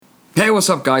Hey,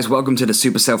 what's up, guys? Welcome to the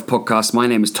Super Self Podcast. My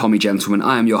name is Tommy Gentleman.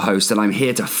 I am your host, and I'm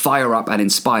here to fire up and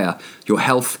inspire your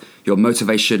health, your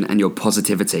motivation, and your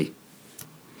positivity.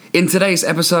 In today's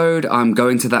episode, I'm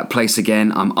going to that place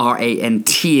again. I'm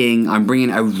ranting. I'm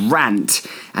bringing a rant,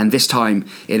 and this time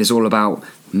it is all about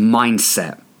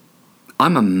mindset.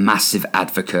 I'm a massive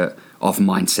advocate of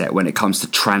mindset when it comes to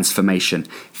transformation,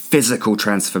 physical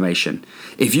transformation.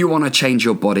 If you want to change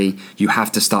your body, you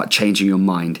have to start changing your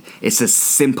mind. It's as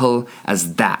simple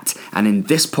as that. And in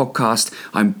this podcast,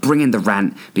 I'm bringing the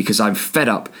rant because I'm fed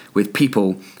up with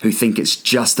people who think it's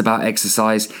just about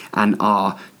exercise and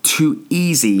are too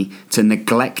easy to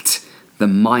neglect the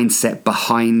mindset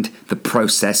behind the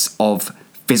process of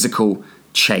physical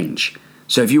change.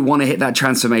 So if you want to hit that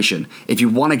transformation, if you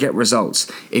want to get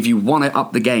results, if you want to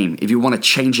up the game, if you want to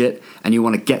change it and you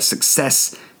want to get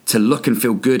success to look and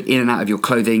feel good in and out of your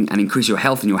clothing and increase your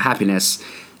health and your happiness,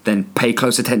 then pay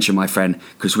close attention, my friend,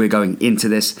 because we're going into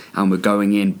this and we're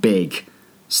going in big.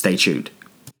 Stay tuned.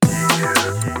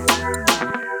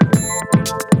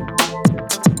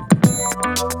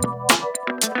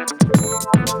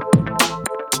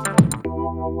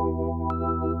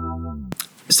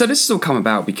 So this has all come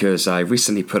about because I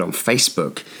recently put on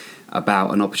Facebook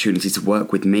about an opportunity to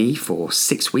work with me for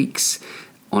 6 weeks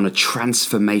on a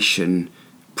transformation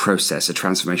process, a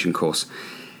transformation course.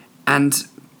 And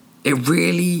it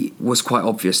really was quite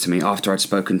obvious to me after I'd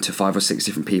spoken to 5 or 6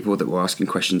 different people that were asking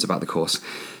questions about the course,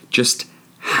 just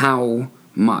how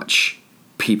much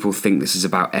people think this is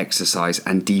about exercise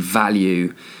and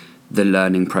devalue the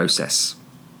learning process.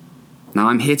 Now,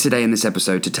 I'm here today in this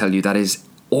episode to tell you that is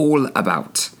all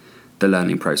about the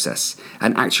learning process.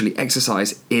 And actually,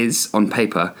 exercise is, on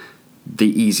paper, the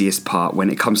easiest part when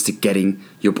it comes to getting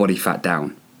your body fat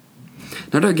down.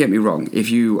 Now, don't get me wrong. If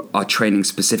you are training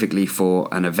specifically for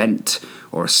an event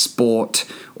or a sport,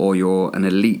 or you're an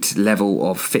elite level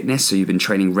of fitness, so you've been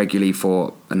training regularly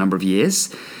for a number of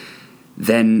years,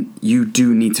 then you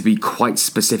do need to be quite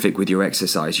specific with your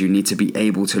exercise. You need to be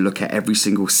able to look at every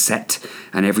single set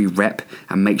and every rep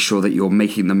and make sure that you're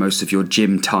making the most of your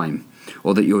gym time,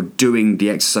 or that you're doing the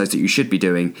exercise that you should be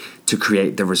doing to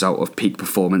create the result of peak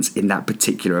performance in that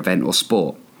particular event or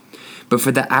sport. But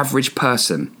for the average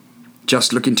person,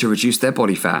 just looking to reduce their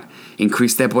body fat,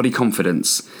 increase their body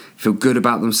confidence, feel good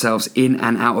about themselves in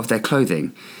and out of their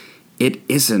clothing, it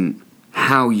isn't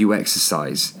how you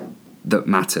exercise that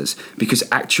matters, because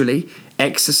actually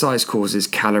exercise causes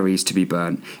calories to be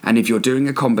burnt. And if you're doing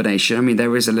a combination, I mean,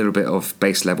 there is a little bit of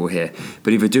base level here,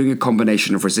 but if you're doing a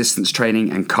combination of resistance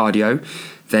training and cardio,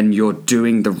 then you're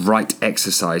doing the right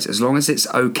exercise. As long as it's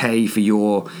okay for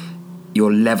your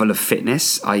level of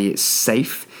fitness, i.e. it's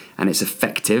safe and it's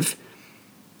effective,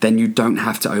 then you don't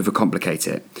have to overcomplicate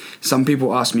it. Some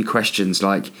people ask me questions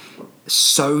like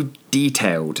so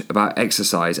detailed about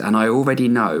exercise, and I already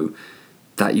know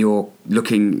that you're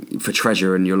looking for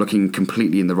treasure and you're looking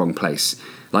completely in the wrong place.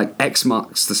 Like X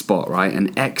marks the spot, right?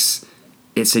 And X,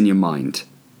 it's in your mind.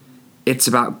 It's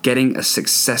about getting a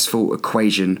successful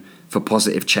equation for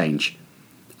positive change.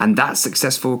 And that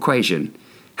successful equation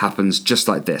happens just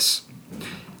like this.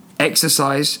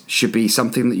 Exercise should be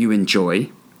something that you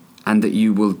enjoy and that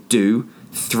you will do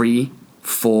 3,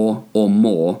 4, or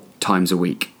more times a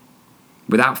week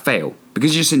without fail,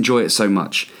 because you just enjoy it so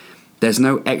much. There's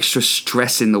no extra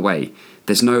stress in the way.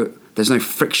 There's no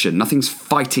friction. Nothing's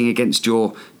fighting against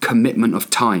your commitment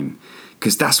of time,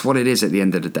 because that's what it is at the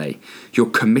end of the day. You're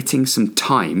committing some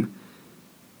time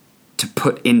to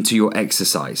put into your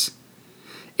exercise.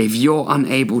 If you're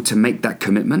unable to make that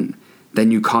commitment, then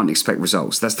you can't expect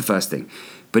results. That's the first thing.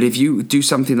 But if you do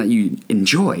something that you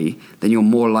enjoy, then you're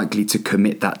more likely to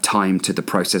commit that time to the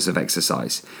process of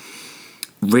exercise.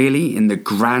 Really, in the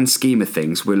grand scheme of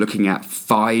things, we're looking at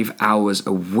 5 hours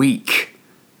a week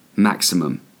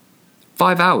maximum.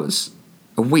 5 hours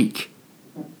a week.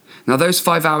 Now, those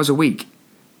 5 hours a week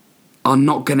are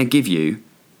not going to give you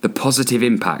the positive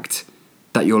impact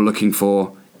that you're looking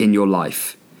for in your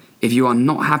life. If you are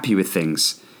not happy with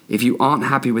things, if you aren't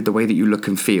happy with the way that you look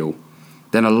and feel,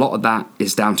 then a lot of that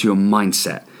is down to your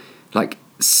mindset. Like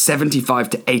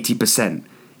 75 to 80%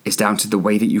 is down to the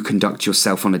way that you conduct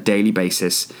yourself on a daily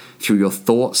basis through your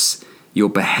thoughts, your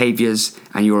behaviors,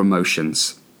 and your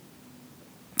emotions.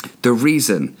 The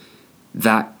reason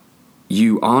that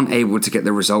you aren't able to get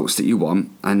the results that you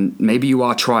want, and maybe you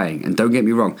are trying, and don't get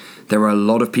me wrong, there are a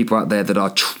lot of people out there that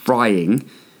are trying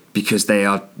because they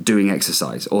are doing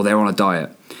exercise or they're on a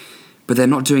diet, but they're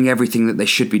not doing everything that they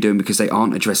should be doing because they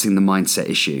aren't addressing the mindset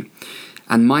issue.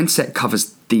 And mindset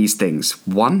covers these things.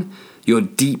 1, your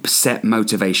deep set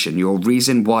motivation, your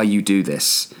reason why you do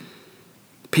this.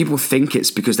 People think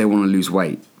it's because they want to lose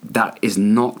weight. That is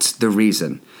not the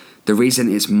reason. The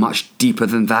reason is much deeper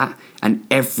than that, and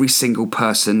every single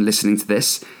person listening to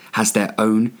this has their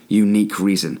own unique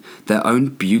reason, their own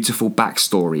beautiful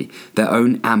backstory, their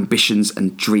own ambitions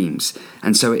and dreams.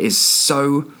 And so it is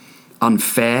so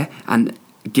unfair and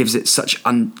gives it such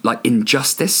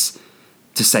injustice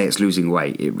to say it's losing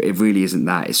weight. It really isn't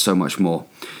that. It's so much more.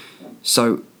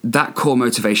 So that core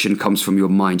motivation comes from your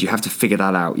mind. You have to figure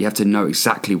that out. You have to know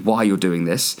exactly why you're doing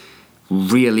this,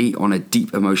 really on a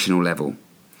deep emotional level.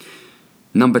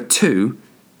 Number 2,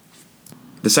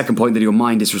 the second point that your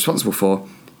mind is responsible for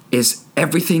is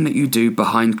everything that you do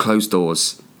behind closed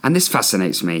doors. And this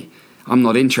fascinates me. I'm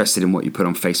not interested in what you put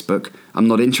on Facebook. I'm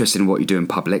not interested in what you do in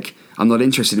public. I'm not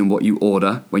interested in what you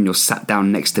order when you're sat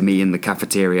down next to me in the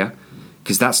cafeteria,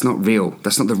 because that's not real.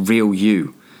 That's not the real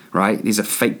you, right? These are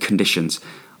fake conditions.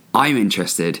 I'm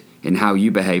interested in how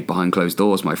you behave behind closed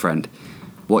doors, my friend.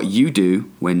 What you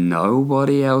do when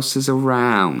nobody else is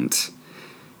around.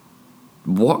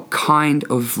 What kind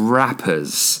of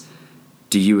rappers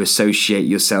do you associate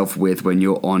yourself with when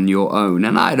you're on your own?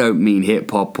 And I don't mean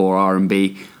hip-hop or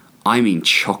R&B. I mean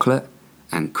chocolate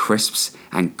and crisps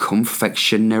and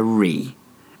confectionery.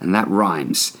 And that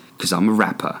rhymes, because I'm a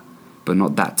rapper, but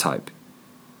not that type.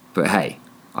 But hey,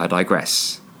 I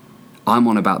digress. I'm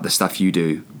on about the stuff you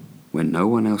do when no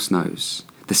one else knows.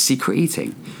 The secret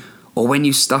eating. Or when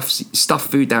you stuff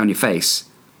food down your face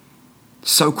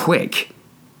so quick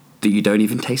that you don't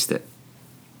even taste it.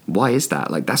 Why is that?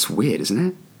 That's weird, isn't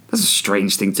it? That's a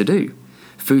strange thing to do.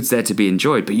 Food's there to be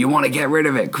enjoyed, but you want to get rid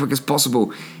of it quick as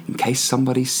possible in case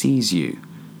somebody sees you.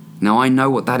 Now, I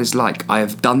know what that is like. I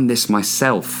have done this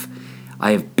myself.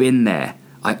 I have been there.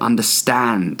 I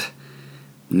understand.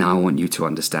 Now I want you to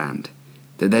understand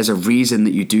that there's a reason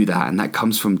that you do that, and that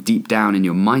comes from deep down in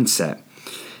your mindset.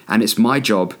 And it's my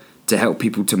job to help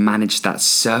people to manage that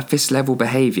surface level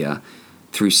behavior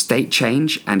through state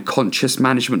change and conscious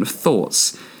management of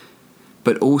thoughts,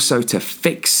 but also to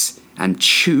fix and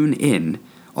tune in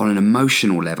on an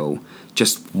emotional level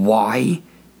just why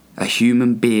a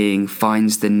human being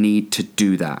finds the need to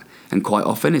do that. And quite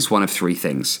often it's one of 3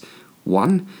 things.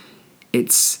 1,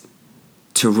 it's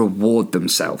to reward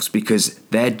themselves, because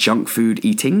their junk food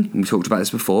eating, and we talked about this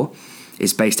before,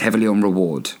 is based heavily on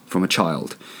reward from a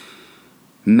child.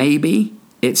 Maybe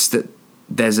it's that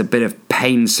there's a bit of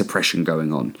pain suppression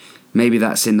going on. Maybe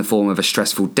that's in the form of a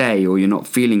stressful day, or you're not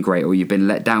feeling great, or you've been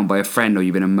let down by a friend, or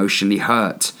you've been emotionally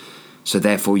hurt. So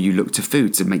therefore you look to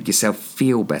food to make yourself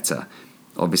feel better.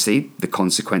 Obviously, the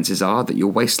consequences are that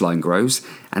your waistline grows,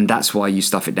 and that's why you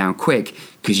stuff it down quick,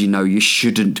 because you know you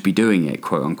shouldn't be doing it,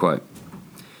 quote unquote.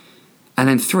 And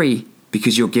then 3,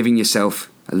 because you're giving yourself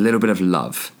a little bit of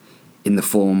love in the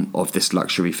form of this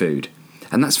luxury food.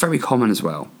 And that's very common as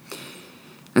well.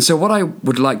 And so what I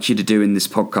would like you to do in this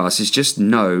podcast is just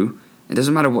know, it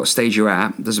doesn't matter what stage you're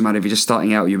at, it doesn't matter if you're just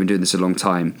starting out or you've been doing this a long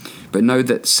time, but know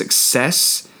that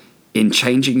success in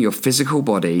changing your physical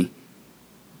body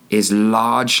is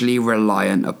largely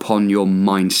reliant upon your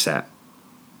mindset.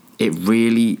 It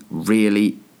really,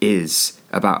 really is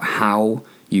about how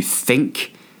you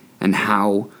think and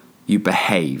how you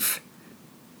behave.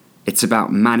 It's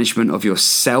about management of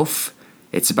yourself.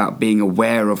 It's about being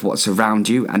aware of what's around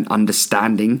you and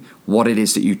understanding what it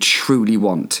is that you truly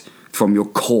want from your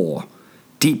core.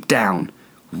 Deep down,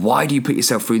 why do you put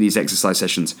yourself through these exercise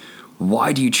sessions?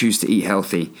 Why do you choose to eat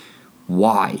healthy?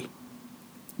 Why?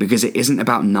 Because it isn't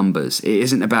about numbers. It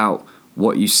isn't about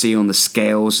what you see on the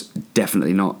scales.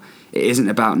 Definitely not. It isn't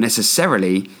about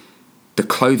necessarily the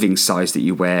clothing size that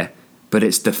you wear, but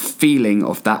it's the feeling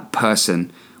of that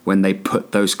person when they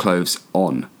put those clothes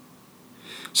on.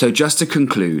 So just to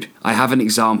conclude, I have an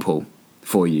example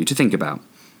for you to think about.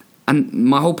 And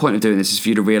my whole point of doing this is for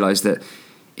you to realize that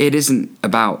it isn't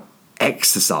about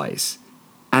exercise.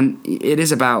 And it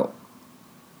is about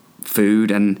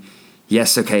food. And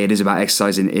yes, okay, it is about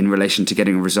exercise in relation to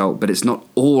getting a result. But it's not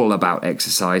all about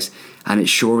exercise. And it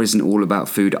sure isn't all about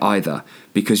food either.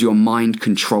 Because your mind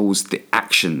controls the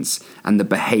actions and the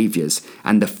behaviors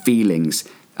and the feelings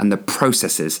and the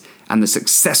processes and the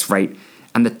success rate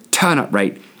and the turn-up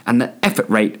rate and the effort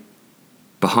rate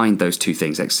behind those 2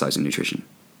 things, exercise and nutrition.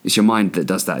 It's your mind that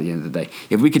does that at the end of the day.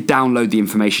 If we could download the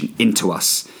information into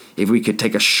us, if we could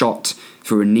take a shot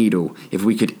through a needle, if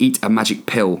we could eat a magic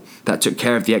pill that took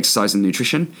care of the exercise and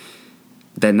nutrition,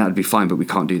 then that'd be fine, but we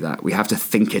can't do that. We have to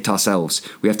think it ourselves.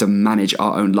 We have to manage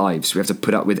our own lives. We have to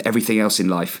put up with everything else in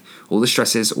life. All the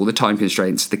stresses, all the time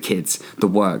constraints, the kids, the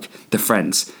work, the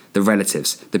friends, the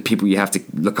relatives, the people you have to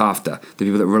look after, the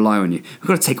people that rely on you. We've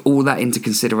got to take all that into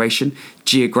consideration.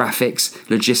 Geographics,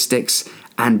 logistics,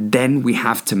 And then we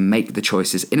have to make the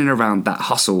choices in and around that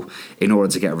hustle in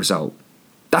order to get a result.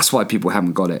 That's why people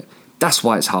haven't got it. That's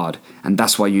why it's hard. And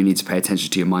that's why you need to pay attention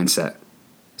to your mindset.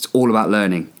 It's all about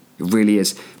learning. It really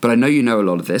is. But I know you know a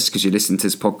lot of this because you listen to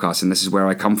this podcast, and this is where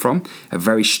I come from. A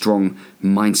very strong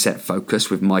mindset focus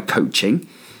with my coaching.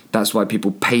 That's why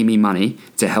people pay me money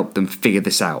to help them figure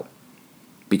this out,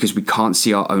 because we can't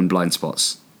see our own blind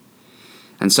spots.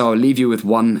 And so I'll leave you with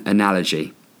one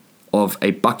analogy of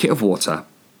a bucket of water.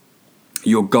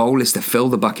 Your goal is to fill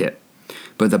the bucket,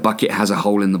 but the bucket has a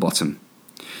hole in the bottom.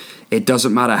 It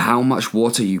doesn't matter how much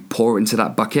water you pour into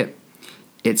that bucket,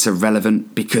 it's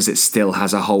irrelevant because it still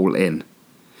has a hole in.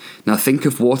 Now think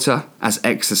of water as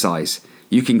exercise.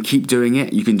 You can keep doing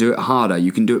it, you can do it harder,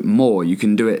 you can do it more, you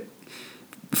can do it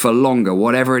for longer,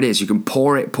 whatever it is. You can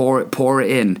pour it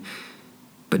in,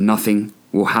 but nothing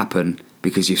will happen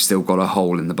because you've still got a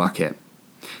hole in the bucket.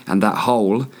 And that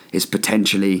hole is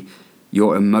potentially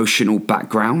your emotional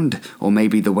background, or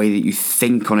maybe the way that you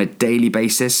think on a daily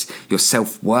basis, your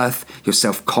self-worth, your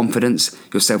self-confidence,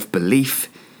 your self-belief,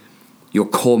 your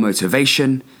core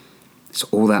motivation. It's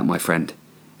all that, my friend.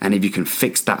 And if you can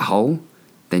fix that hole,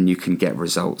 then you can get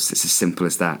results. It's as simple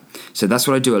as that. So that's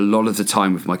what I do a lot of the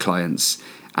time with my clients.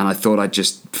 And I thought I'd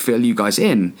just fill you guys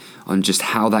in on just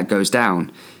how that goes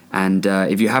down. And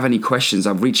if you have any questions,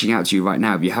 I'm reaching out to you right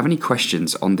now. If you have any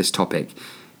questions on this topic,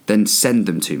 then send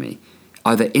them to me.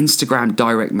 Either Instagram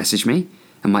direct message me,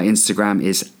 and my Instagram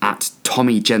is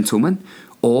 @TommyGentleman,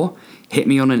 or hit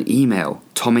me on an email,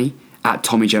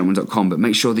 tommy@tommygentleman.com. But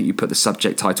make sure that you put the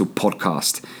subject title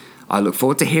podcast. I look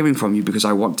forward to hearing from you because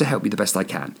I want to help you the best I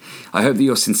can. I hope that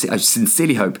I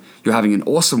sincerely hope you're having an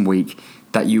awesome week,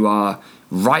 that you are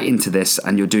right into this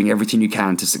and you're doing everything you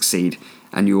can to succeed,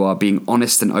 and you are being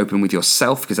honest and open with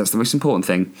yourself, because that's the most important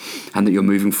thing, and that you're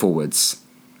moving forwards.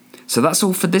 So that's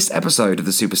all for this episode of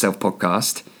the Super Self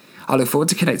Podcast. I look forward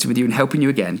to connecting with you and helping you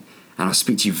again, and I'll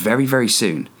speak to you very, very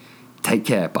soon. Take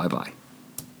care. Bye-bye.